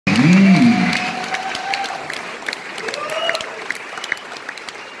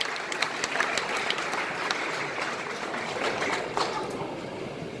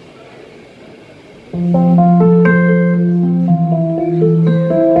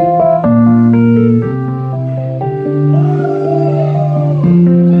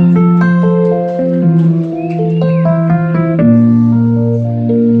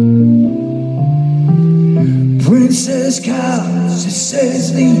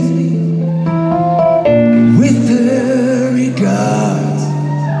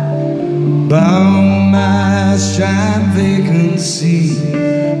shine vacancy.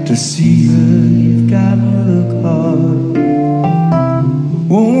 Deceiver, you've got to look hard.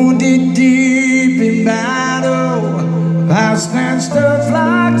 Wounded deep in battle, I stand stuff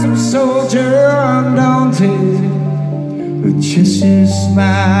like some soldier undaunted. With just a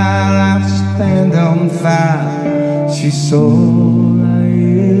smile, I stand on fire. She's all I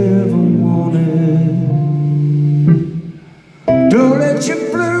ever wanted. Don't let your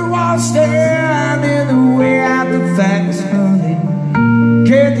blue walls stand in the way of the facts, honey.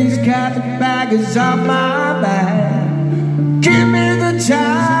 Get these carpetbaggers off my back. Give me the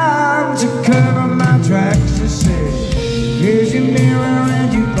time to cover my tracks. You say, here's your mirror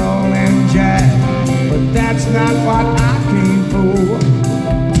and your ball and jack. But that's not what I came for.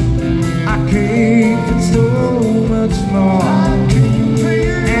 I came for so much more.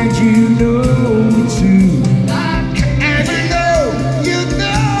 And you know it too. And you know it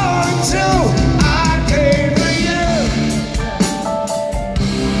too. I came for you.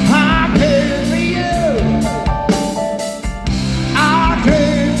 I came for you. I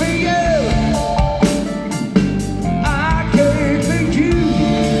came for you. I came for you.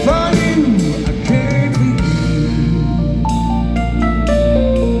 For you. I came for you.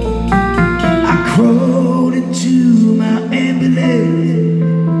 I crawled into my ambulance.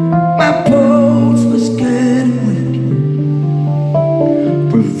 My pulse was getting weak.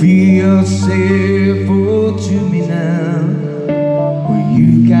 Reveal yourself to me now. Well, you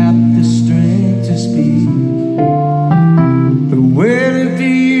got the strength to speak. The waiting for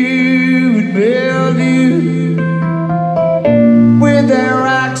you at Bellevue with their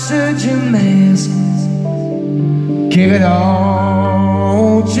oxygen masks. Give it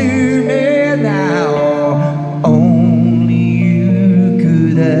all to me now. Only you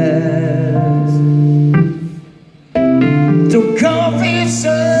could have.